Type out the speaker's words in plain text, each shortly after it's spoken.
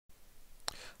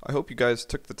I hope you guys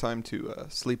took the time to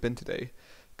sleep in today,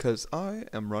 because I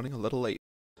am running a little late.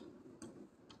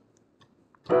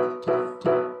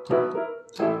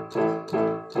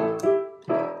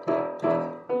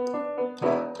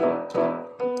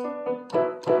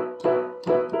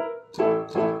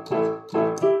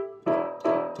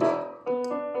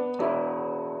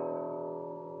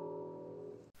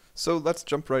 So let's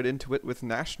jump right into it with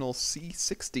National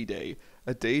C60 Day,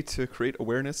 a day to create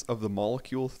awareness of the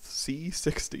molecule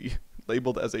C60,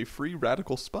 labeled as a free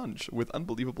radical sponge with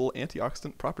unbelievable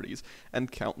antioxidant properties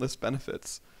and countless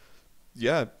benefits.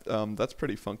 Yeah, that's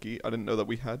pretty funky. I didn't know that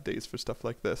we had days for stuff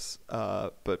like this.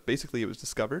 But basically, it was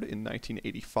discovered in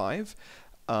 1985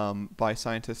 by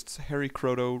scientists Harry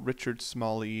Kroto, Richard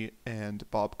Smalley, and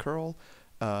Bob Curl.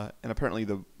 And apparently,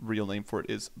 the real name for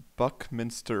it is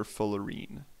Buckminster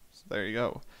fullerene. So there you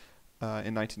go.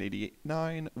 In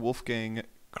 1989, Wolfgang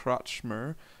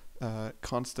Kretschmer,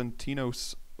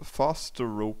 Konstantinos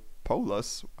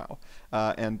Fosteropoulos, wow,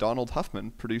 and Donald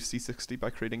Huffman produced C60 by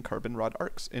creating carbon rod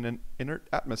arcs in an inert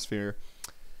atmosphere.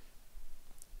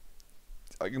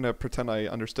 I'm going to pretend I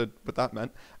understood what that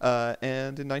meant.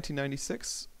 And in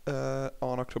 1996,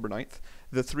 on October 9th,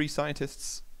 the three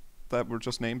scientists that were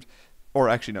just named, or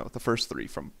actually no, the first three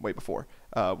from way before,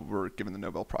 were given the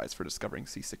Nobel Prize for discovering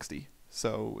C60.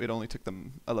 So it only took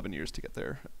them 11 years to get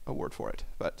their award for it,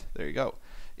 but there you go.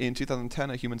 In 2010,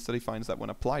 a human study finds that when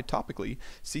applied topically,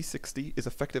 C60 is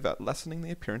effective at lessening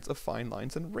the appearance of fine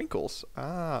lines and wrinkles.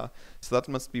 So that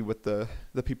must be what the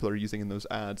people are using in those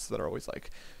ads that are always like,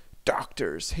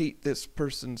 doctors hate this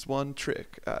person's one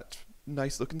trick at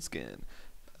nice looking skin.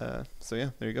 So yeah,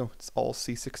 there you go. It's all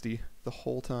C60 the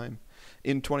whole time.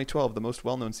 In 2012, the most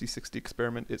well-known C60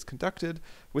 experiment is conducted,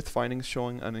 with findings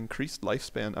showing an increased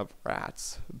lifespan of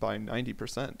rats by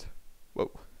 90%.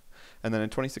 Whoa. And then in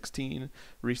 2016,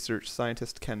 research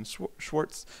scientist Ken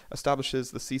Schwartz establishes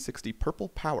the C60 Purple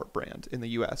Power brand in the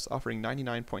US, offering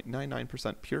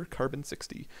 99.99% pure carbon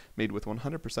 60, made with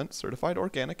 100% certified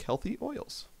organic healthy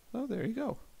oils. Oh, there you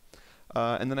go.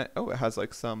 And then it has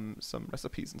like some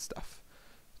recipes and stuff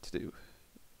to do.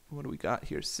 What do we got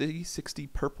here?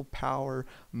 C60 Purple Power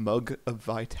Mug of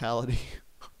Vitality.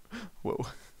 Whoa.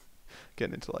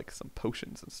 Getting into like some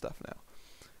potions and stuff now.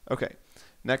 Okay,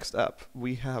 next up,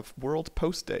 we have World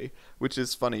Post Day, which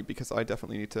is funny because I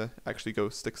definitely need to actually go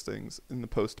stick things in the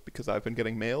post because I've been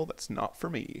getting mail that's not for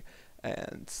me,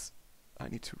 and I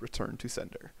need to return to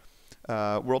sender.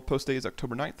 World Post Day is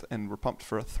October 9th, and we're pumped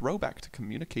for a throwback to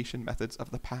communication methods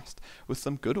of the past with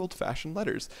some good old-fashioned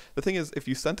letters. The thing is, if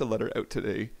you sent a letter out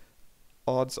today,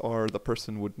 odds are the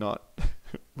person would not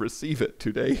receive it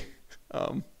today.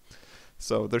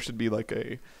 So there should be like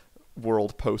a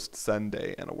World Post Send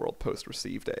Day and a World Post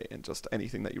Receive Day, and just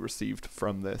anything that you received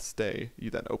from this day, you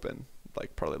then open,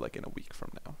 like probably like in a week from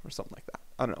now or something like that.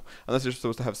 I don't know. Unless you're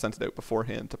supposed to have sent it out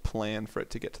beforehand to plan for it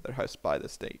to get to their house by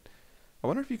this date. I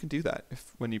wonder if you can do that.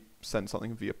 If when you send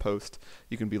something via post,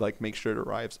 you can be like, make sure it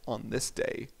arrives on this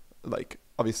day. Like,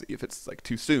 obviously, if it's like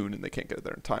too soon and they can't get it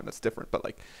there in time, that's different. But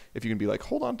like, if you can be like,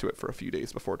 hold on to it for a few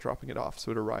days before dropping it off, so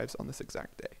it arrives on this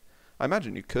exact day. I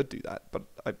imagine you could do that, but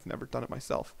I've never done it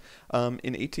myself. In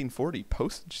 1840,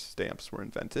 postage stamps were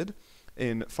invented.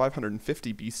 In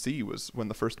 550 BC was when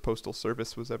the first postal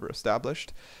service was ever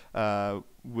established,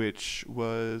 which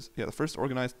was, the first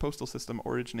organized postal system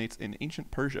originates in ancient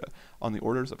Persia on the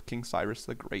orders of King Cyrus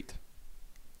the Great.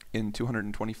 In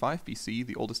 225 BC,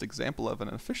 the oldest example of an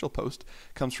official post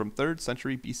comes from 3rd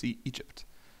century BC Egypt.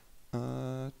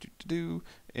 In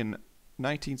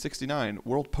 1969,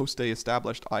 World Post Day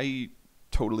established. I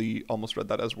totally almost read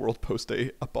that as World Post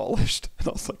Day abolished, and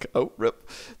I was like, oh, rip.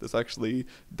 This actually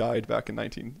died back in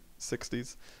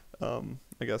 1960s.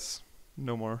 I guess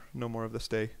no more of this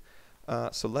day.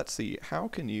 So let's see. How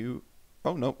can you...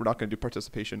 Oh, no, we're not going to do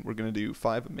participation. We're going to do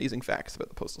 5 amazing facts about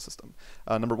the postal system.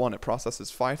 Number 1, it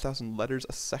processes 5,000 letters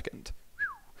a second.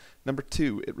 Number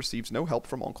 2, it receives no help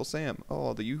from Uncle Sam.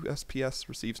 Oh, the USPS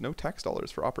receives no tax dollars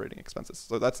for operating expenses.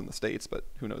 So that's in the States, but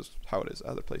who knows how it is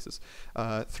other places.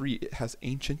 3, it has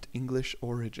ancient English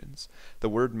origins. The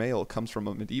word mail comes from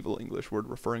a medieval English word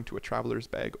referring to a traveler's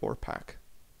bag or pack.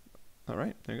 All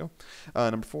right, there you go.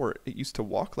 Number 4, it used to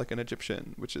walk like an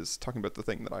Egyptian, which is talking about the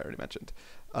thing that I already mentioned.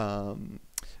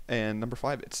 And number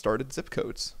 5, it started zip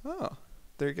codes. Oh,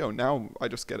 there you go. Now I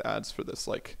just get ads for this,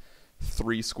 like,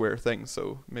 3 square thing,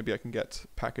 so maybe I can get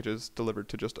packages delivered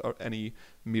to just any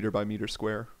meter by meter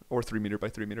square or 3 meter by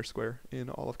 3 meter square in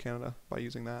all of Canada by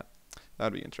using that.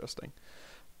 That'd be interesting.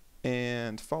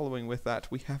 And following with that,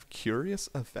 we have Curious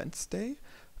Events Day.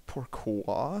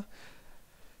 Pourquoi?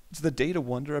 It's the day to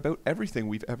wonder about everything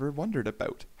we've ever wondered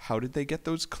about. How did they get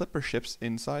those clipper ships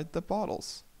inside the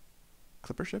bottles?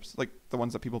 Clipper ships? Like the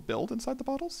ones that people build inside the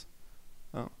bottles?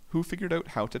 Oh. Who figured out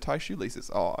how to tie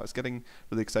shoelaces? Oh, I was getting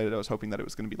really excited. I was hoping that it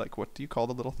was going to be like, what do you call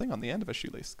the little thing on the end of a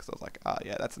shoelace? Because I was like,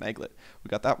 yeah, that's an egglet. We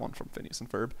got that one from Phineas and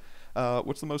Ferb.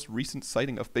 What's the most recent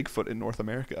sighting of Bigfoot in North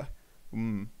America?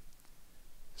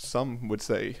 Some would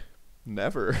say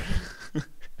never.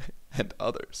 And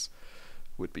others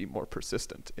would be more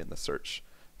persistent in the search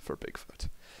for Bigfoot.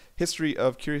 History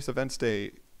of Curious Events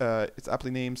Day. It's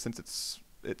aptly named since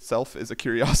itself is a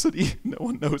curiosity. No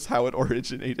one knows how it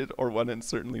originated or when, and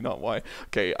certainly not why.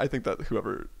 Okay, I think that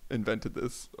whoever invented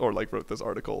this or like wrote this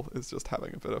article is just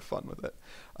having a bit of fun with it.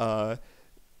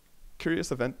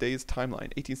 Curious Event Day's timeline.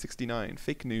 1869.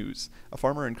 Fake news. A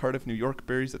farmer in Cardiff, New York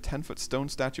buries a 10-foot stone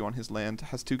statue on his land,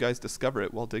 has two guys discover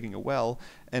it while digging a well,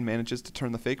 and manages to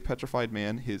turn the fake petrified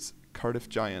man, his Cardiff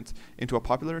giant, into a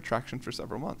popular attraction for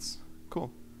several months.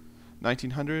 Cool.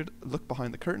 1900. Look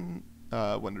behind the curtain.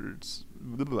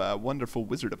 Wonderful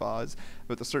Wizard of Oz,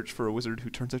 about the search for a wizard who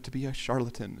turns out to be a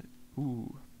charlatan.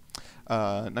 Ooh.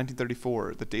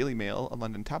 1934, the Daily Mail, a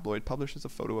London tabloid, publishes a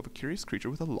photo of a curious creature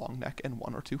with a long neck and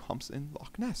one or two humps in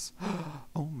Loch Ness.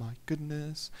 Oh my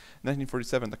goodness.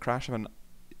 1947, the crash of I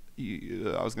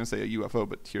was going to say a UFO,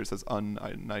 but here it says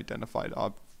unidentified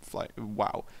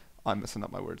wow, I'm messing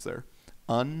up my words there.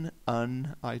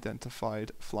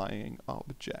 Unidentified flying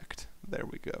object. There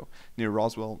we go. Near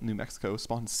Roswell, New Mexico,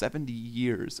 spawned 70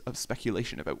 years of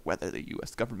speculation about whether the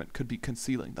U.S. government could be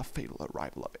concealing the fatal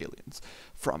arrival of aliens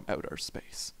from outer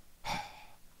space.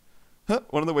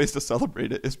 One of the ways to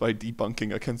celebrate it is by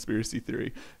debunking a conspiracy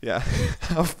theory. Yeah,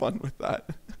 have fun with that.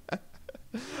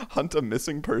 Hunt a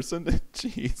missing person?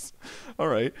 Jeez. All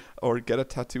right. Or get a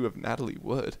tattoo of Natalie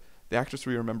Wood, the actress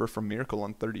we remember from Miracle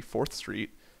on 34th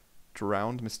Street.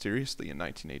 Drowned mysteriously in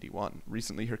 1981.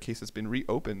 Recently, her case has been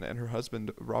reopened, and her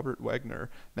husband, Robert Wagner,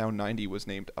 now 90, was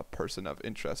named a person of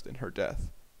interest in her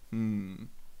death.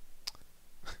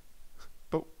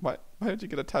 But why did you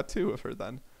get a tattoo of her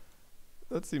then?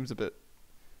 That seems a bit,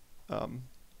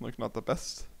 like not the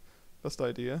best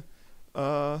idea.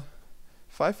 5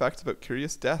 facts about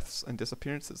curious deaths and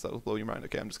disappearances that will blow your mind.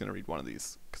 Okay, I'm just going to read one of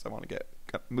these because I want to get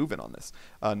moving on this.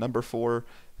 Number 4,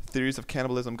 theories of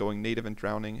cannibalism, going native, and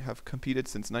drowning have competed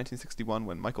since 1961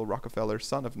 when Michael Rockefeller,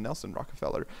 son of Nelson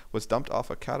Rockefeller, was dumped off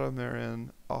a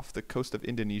catamaran off the coast of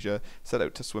Indonesia, set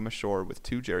out to swim ashore with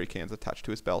 2 jerry cans attached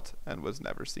to his belt, and was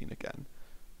never seen again.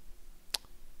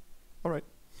 All right.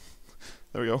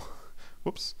 There we go.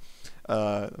 Whoops.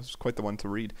 That was quite the one to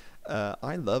read.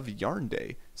 I Love Yarn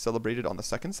Day, celebrated on the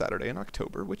second Saturday in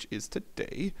October, which is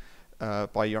today,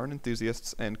 by yarn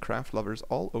enthusiasts and craft lovers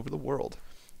all over the world.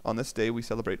 On this day, we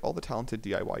celebrate all the talented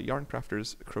DIY yarn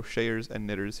crafters, crocheters, and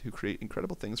knitters who create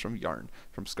incredible things from yarn,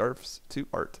 from scarves to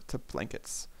art to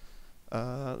blankets.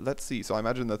 Let's see. So I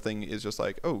imagine the thing is just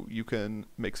like, oh, you can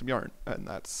make some yarn, and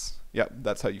that's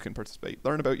how you can participate.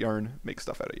 Learn about yarn, make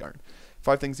stuff out of yarn.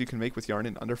 5 things you can make with yarn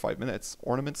in under 5 minutes.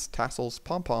 Ornaments, tassels,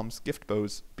 pom-poms, gift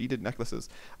bows, beaded necklaces.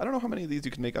 I don't know how many of these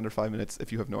you can make under 5 minutes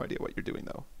if you have no idea what you're doing,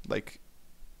 though. Like,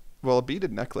 well, a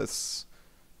beaded necklace,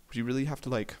 would you really have to,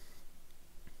 like...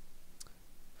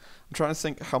 I'm trying to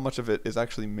think how much of it is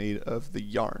actually made of the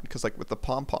yarn, because, like, with the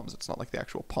pom-poms, it's not like the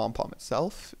actual pom-pom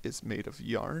itself is made of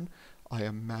yarn. I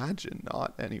imagine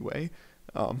not, anyway.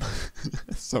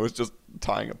 So it's just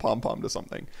tying a pom-pom to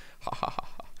something. Ha ha ha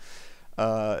ha.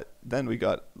 Then we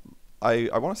got, I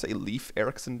want to say Leif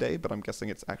Erikson Day, but I'm guessing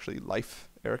it's actually Leif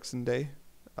Erikson Day.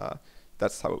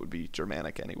 That's how it would be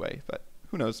Germanic anyway, but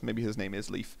who knows, maybe his name is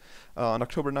Leif. On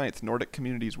October 9th, Nordic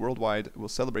communities worldwide will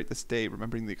celebrate this day,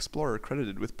 remembering the explorer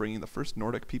credited with bringing the first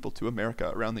Nordic people to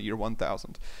America around the year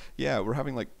 1000. Yeah, we're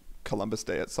having like Columbus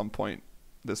Day at some point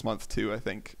this month too, I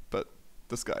think, but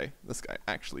this guy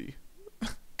actually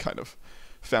kind of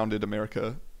founded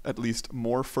America at least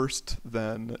more first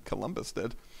than Columbus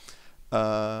did.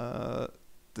 The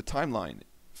timeline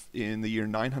in the year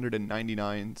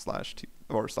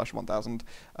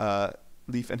 999/1000,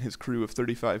 Leif and his crew of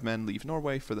 35 men leave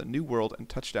Norway for the New World and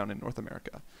touch down in North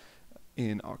America.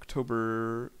 In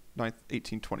October 9th,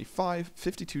 1825,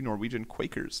 52 Norwegian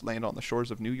Quakers land on the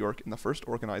shores of New York in the first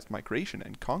organized migration,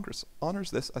 and Congress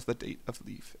honors this as the date of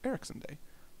Leif Erikson Day.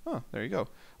 Oh, there you go.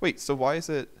 Wait, so why is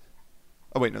it...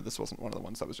 Oh, wait, no, this wasn't one of the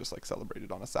ones that was just, like,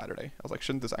 celebrated on a Saturday. I was like,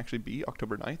 shouldn't this actually be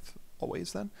October 9th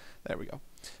always then? There we go.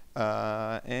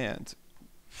 And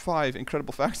 5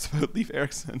 incredible facts about Leif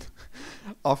Erikson.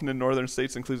 Often in northern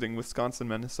states, including Wisconsin,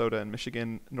 Minnesota, and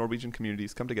Michigan, Norwegian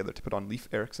communities come together to put on Leif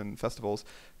Erikson festivals,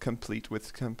 complete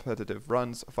with competitive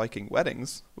runs, Viking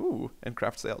weddings, and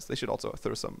craft sales. They should also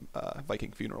throw some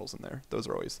Viking funerals in there. Those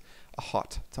are always a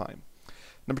hot time.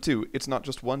 Number 2, it's not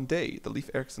just one day. The Leif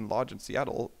Erikson Lodge in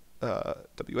Seattle,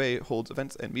 WA, holds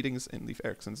events and meetings in Leif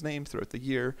Erikson's name throughout the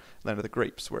year. Land of the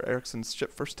Grapes, where Erikson's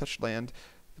ship first touched land,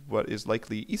 what is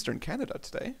likely eastern Canada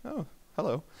today. Oh,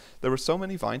 hello. There were so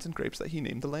many vines and grapes that he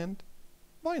named the land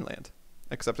Vineland.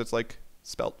 Except it's like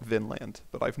spelt Vinland,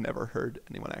 but I've never heard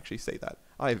anyone actually say that.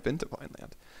 I've been to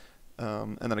Vineland.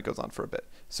 And then it goes on for a bit.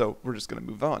 So we're just going to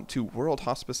move on to World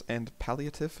Hospice and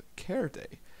Palliative Care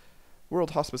Day.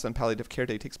 World Hospice and Palliative Care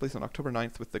Day takes place on October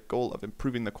 9th with the goal of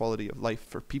improving the quality of life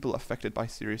for people affected by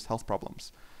serious health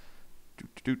problems.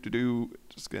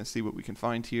 Just going to see what we can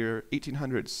find here.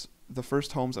 1800s. The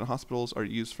first homes and hospitals are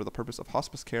used for the purpose of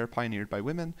hospice care pioneered by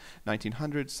women.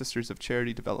 1900s, Sisters of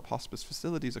Charity develop hospice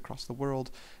facilities across the world.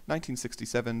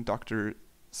 1967, Dr.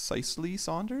 Cicely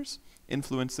Saunders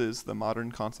influences the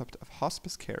modern concept of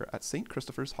hospice care at St.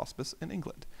 Christopher's Hospice in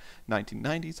England.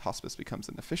 1990s, hospice becomes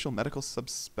an official medical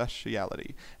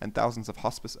subspecialty, and thousands of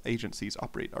hospice agencies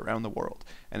operate around the world.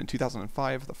 And in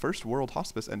 2005, the first World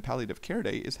Hospice and Palliative Care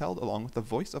Day is held along with the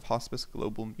Voice of Hospice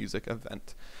global music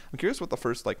event. I'm curious what the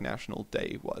first national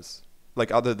day was,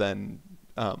 other than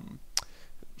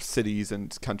cities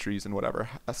and countries and whatever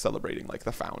celebrating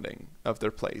the founding of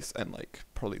their place and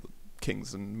probably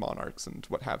kings and monarchs and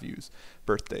what have you's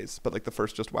birthdays, but the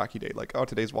first just wacky day,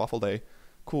 today's waffle day,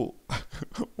 cool.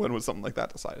 When was something like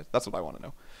that decided? That's what I want to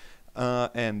know.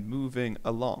 And moving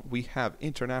along, we have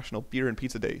International Beer and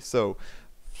Pizza Day. So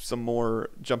some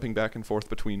more jumping back and forth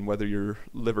between whether your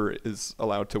liver is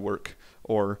allowed to work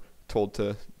or told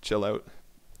to chill out,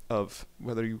 of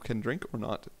whether you can drink or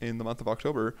not in the month of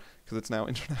October, because it's now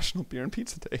International Beer and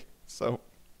Pizza Day. So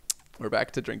we're back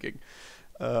to drinking.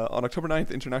 On October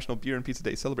 9th, International Beer and Pizza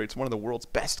Day celebrates one of the world's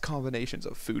best combinations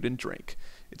of food and drink.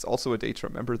 It's also a day to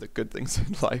remember the good things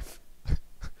in life.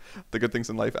 The good things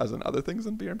in life as in other things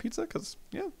in beer and pizza, because,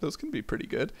 yeah, those can be pretty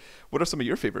good. What are some of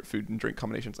your favorite food and drink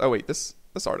combinations? Oh, wait, this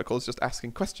article is just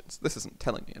asking questions. This isn't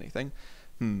telling me anything.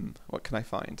 What can I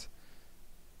find?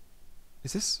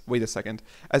 Is this? Wait a second.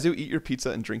 As you eat your pizza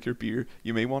and drink your beer,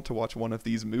 you may want to watch one of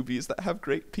these movies that have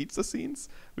great pizza scenes.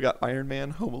 We got Iron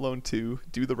Man, Home Alone 2,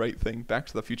 Do the Right Thing, Back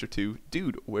to the Future 2,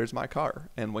 Dude, Where's My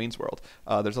Car, and Wayne's World.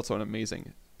 There's also an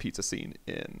amazing pizza scene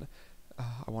in,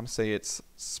 I want to say it's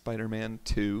Spider-Man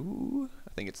 2.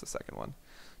 I think it's the second one.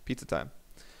 Pizza time.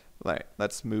 All right,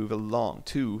 let's move along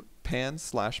to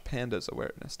Pan/Pandas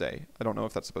Awareness Day. I don't know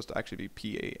if that's supposed to actually be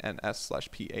PANS/PANDAS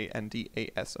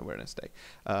Awareness Day.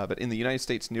 But in the United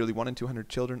States, nearly 1 in 200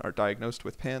 children are diagnosed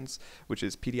with PANS, which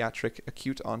is pediatric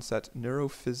acute onset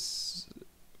neuropsychiatric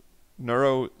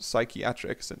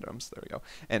syndromes, there we go,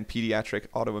 and pediatric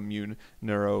autoimmune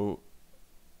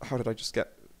how did I just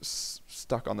get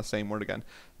stuck on the same word again?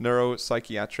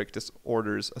 Neuropsychiatric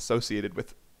disorders associated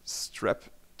with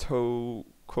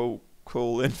streptococcal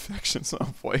infections.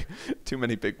 Oh boy, too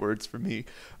many big words for me.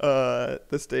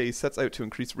 This day sets out to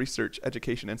increase research,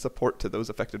 education, and support to those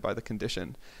affected by the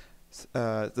condition.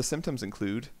 The symptoms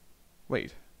include...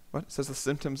 Wait, what? It says the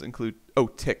symptoms include... Oh,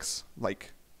 ticks.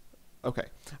 Okay.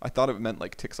 I thought it meant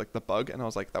ticks like the bug, and I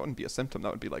was like, that wouldn't be a symptom.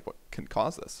 That would be what can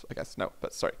cause this, I guess. No,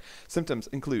 but sorry. Symptoms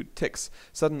include ticks,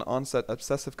 sudden onset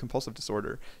obsessive compulsive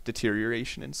disorder,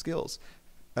 deterioration in skills,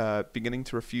 beginning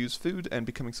to refuse food and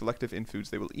becoming selective in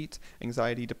foods they will eat,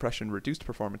 anxiety, depression, reduced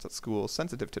performance at school,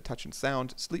 sensitive to touch and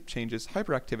sound, sleep changes,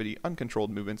 hyperactivity,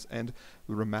 uncontrolled movements, and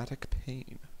rheumatic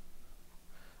pain.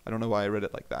 I don't know why I read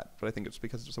it like that, but I think it's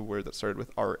because it's a word that started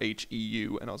with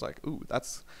RHEU, and I was like, ooh,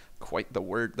 that's quite the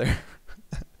word there.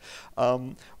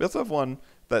 We also have one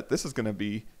that this is going to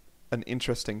be an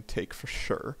interesting take for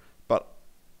sure, but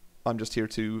I'm just here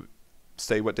to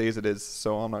say what days it is,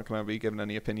 so I'm not going to be giving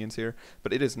any opinions here,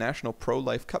 but it is National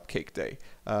Pro-Life Cupcake Day.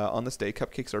 On this day,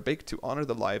 cupcakes are baked to honor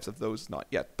the lives of those not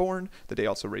yet born. The day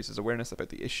also raises awareness about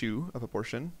the issue of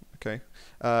abortion. Okay,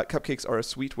 cupcakes are a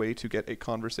sweet way to get a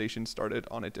conversation started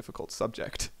on a difficult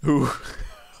subject. Ooh.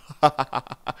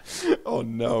 Oh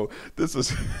no, this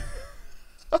is...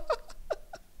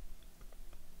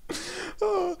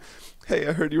 Oh. Hey,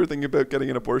 I heard you were thinking about getting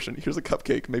an abortion. Here's a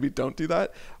cupcake. Maybe don't do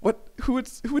that. What? Who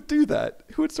would do that?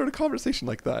 Who would start a conversation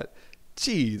like that?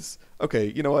 Jeez.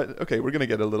 Okay, you know what? Okay, we're gonna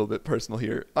get a little bit personal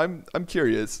here. I'm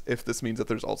curious if this means that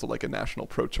there's also a National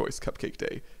Pro-Choice Cupcake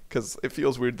Day, because it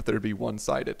feels weird that there'd be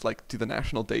one-sided. Do the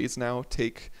national days now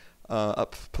take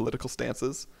up political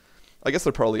stances? I guess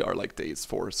there probably are like days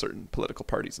for certain political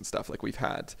parties and stuff. Like we've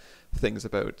had things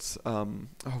about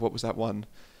what was that one?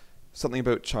 Something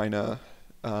about China.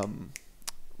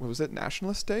 What was it?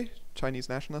 Nationalist Day? Chinese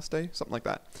Nationalist Day? Something like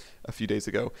that. A few days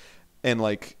ago, and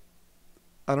like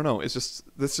I don't know. It's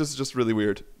just really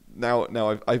weird. Now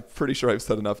I'm pretty sure I've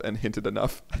said enough and hinted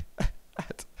enough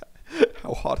at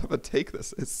how hot of a take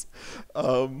this is.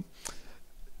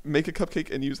 Make a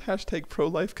cupcake and use hashtag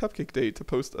pro-life cupcake day to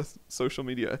post a social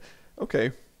media.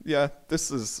 Okay, yeah, this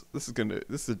is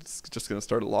just gonna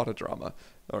start a lot of drama.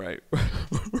 All right,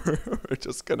 we're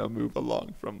just gonna move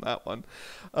along from that one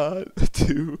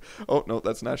to oh no,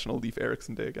 that's National Leif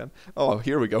Erikson Day again. Oh,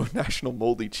 here we go, National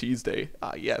Moldy Cheese Day.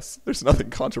 Ah, yes, there's nothing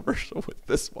controversial with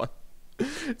this one.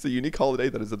 It's a unique holiday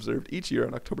that is observed each year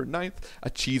on October 9th.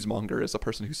 A cheesemonger is a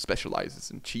person who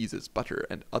specializes in cheeses, butter,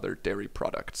 and other dairy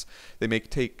products. They may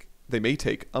take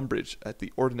umbrage at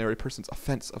the ordinary person's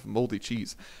offense of moldy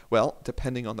cheese. Well,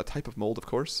 depending on the type of mold, of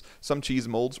course. Some cheese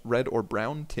molds, red or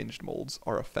brown tinged molds,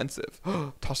 are offensive.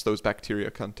 Toss those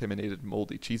bacteria-contaminated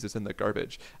moldy cheeses in the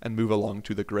garbage and move along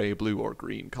to the gray, blue, or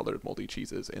green colored moldy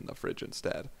cheeses in the fridge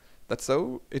instead. It's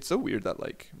so weird that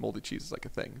like moldy cheese is like a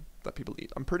thing that people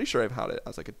eat. I'm pretty sure I've had it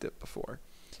as like a dip before.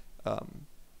 But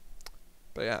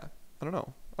yeah, I don't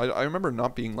know. I remember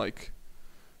not being like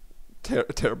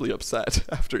terribly upset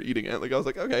after eating it. Like I was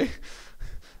like, okay,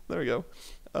 there we go.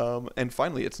 And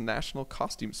finally, it's National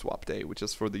Costume Swap Day, which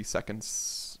is for the second.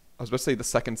 I was about to say the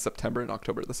second September in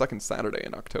October, the second Saturday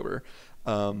in October.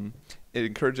 It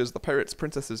encourages the pirates,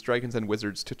 princesses, dragons, and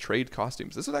wizards to trade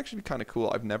costumes. This is actually kind of cool.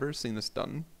 I've never seen this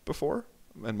done before.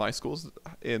 In my schools,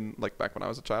 in like back when I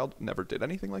was a child, never did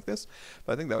anything like this.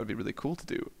 But I think that would be really cool to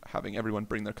do, having everyone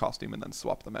bring their costume and then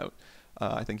swap them out.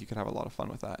 I think you could have a lot of fun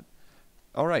with that.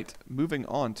 All right, moving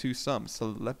on to some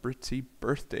celebrity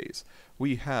birthdays.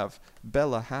 We have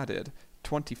Bella Hadid,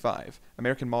 25,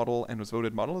 American model, and was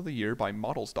voted Model of the Year by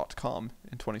Models.com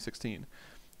in 2016.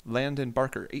 Landon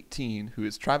Barker, 18, who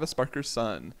is Travis Barker's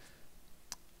son.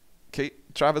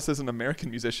 Travis is an American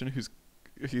musician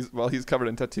he's covered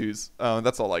in tattoos.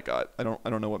 That's all I got. I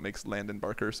don't know what makes Landon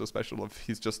Barker so special if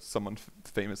he's just someone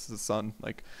famous as his son.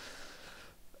 Like,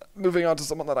 moving on to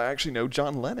someone that I actually know,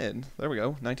 John Lennon. There we go,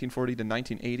 1940 to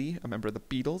 1980, a member of the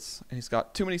Beatles. And he's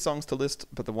got too many songs to list,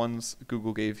 but the ones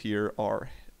Google gave here are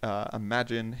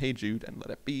Imagine, Hey Jude, and Let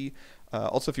It Be.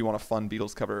 Also, if you want a fun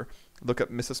Beatles cover, look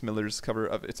up Mrs. Miller's cover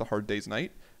of It's a Hard Day's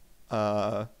Night.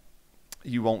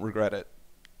 You won't regret it.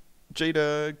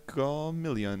 Jada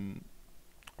Gamillion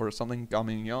or something,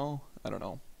 Gamignon. I don't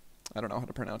know how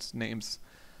to pronounce names.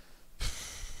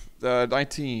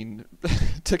 19,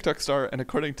 TikTok star, and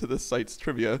according to this site's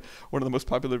trivia, one of the most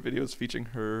popular videos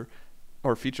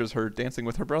features her dancing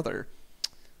with her brother.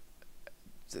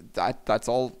 That's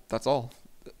all.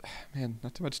 Man,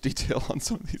 not too much detail on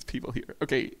some of these people here.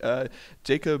 Okay,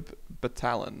 Jacob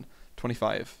Batalon,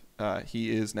 25. He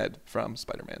is Ned from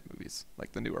Spider-Man movies,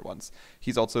 like the newer ones.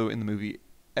 He's also in the movie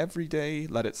Every Day,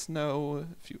 Let It Snow,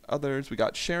 a few others. We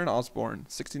got Sharon Osbourne,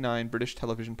 69, British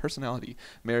television personality,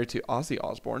 married to Ozzy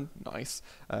Osbourne. Nice.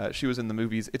 She was in the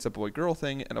movies It's a Boy Girl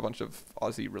Thing and a bunch of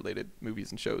Ozzy-related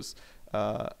movies and shows.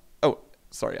 Oh,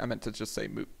 sorry, I meant to just say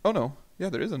oh, no. Yeah,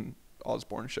 there is an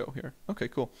Osbourne show here. Okay,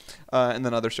 cool. And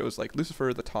then other shows like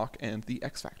Lucifer, The Talk, and The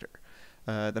X Factor.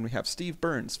 Then we have Steve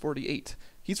Burns, 48.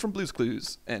 He's from Blue's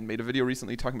Clues and made a video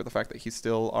recently talking about the fact that he's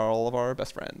still all of our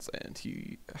best friends, and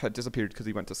he had disappeared because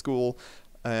he went to school,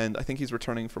 and I think he's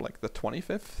returning for like the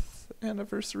 25th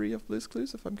anniversary of Blue's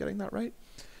Clues, if I'm getting that right.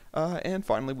 And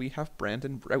finally, we have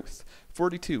Brandon Routh,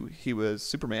 42. He was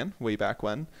Superman way back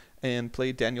when and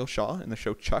played Daniel Shaw in the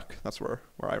show Chuck. That's where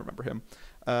I remember him.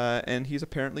 And he's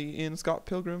apparently in Scott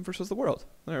Pilgrim vs. the World.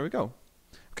 There we go.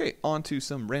 Okay, on to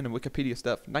some random Wikipedia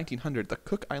stuff. 1900, the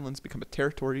Cook Islands become a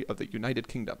territory of the United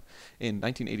Kingdom. In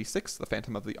 1986, The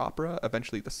Phantom of the Opera,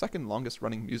 eventually the second longest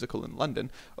running musical in London,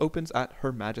 opens at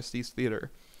Her Majesty's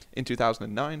Theatre. In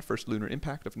 2009, first lunar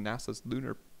impact of NASA's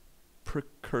lunar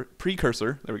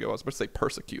precursor. There we go. I was about to say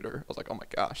persecutor. I was like, oh my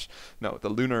gosh. No, the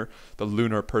lunar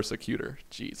persecutor.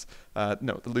 Jeez.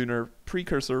 No, the lunar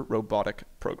precursor robotic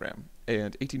program.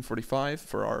 And 1845,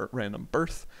 for our random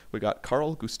birth, we got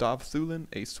Carl Gustav Thulin,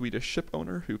 a Swedish ship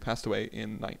owner who passed away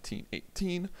in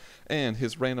 1918. And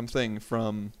his random thing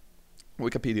from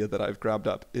Wikipedia that I've grabbed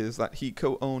up is that he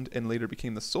co-owned and later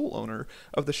became the sole owner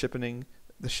of the shipping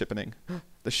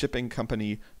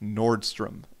company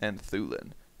Nordstrom and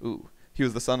Thulin. Ooh. He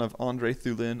was the son of Andre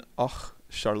Thulin,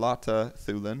 Charlotte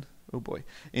Thulin. Oh boy.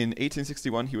 In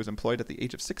 1861, he was employed at the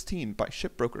age of 16 by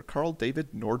shipbroker Carl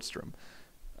David Nordstrom.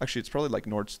 Actually, it's probably like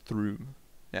Nordstrom.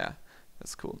 Yeah.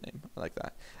 That's a cool name. I like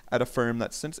that. At a firm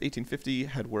that since 1850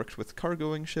 had worked with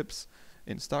cargoing ships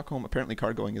in Stockholm. Apparently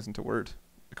cargoing isn't a word,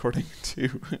 according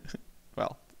to,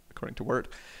 well, according to Word.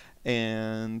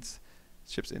 And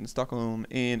ships in Stockholm.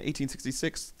 In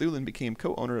 1866, Thulin became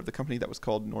co-owner of the company that was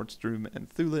called Nordstrom and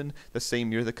Thulin, the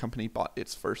same year the company bought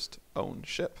its first owned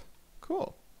ship.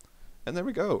 Cool. And there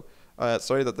we go.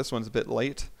 Sorry that this one's a bit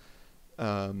late.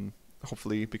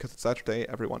 Hopefully, because it's Saturday,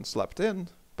 everyone slept in.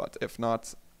 But if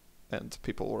not, and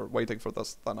people were waiting for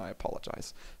this, then I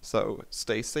apologize. So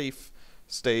stay safe,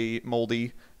 stay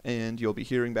moldy, and you'll be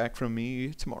hearing back from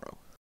me tomorrow.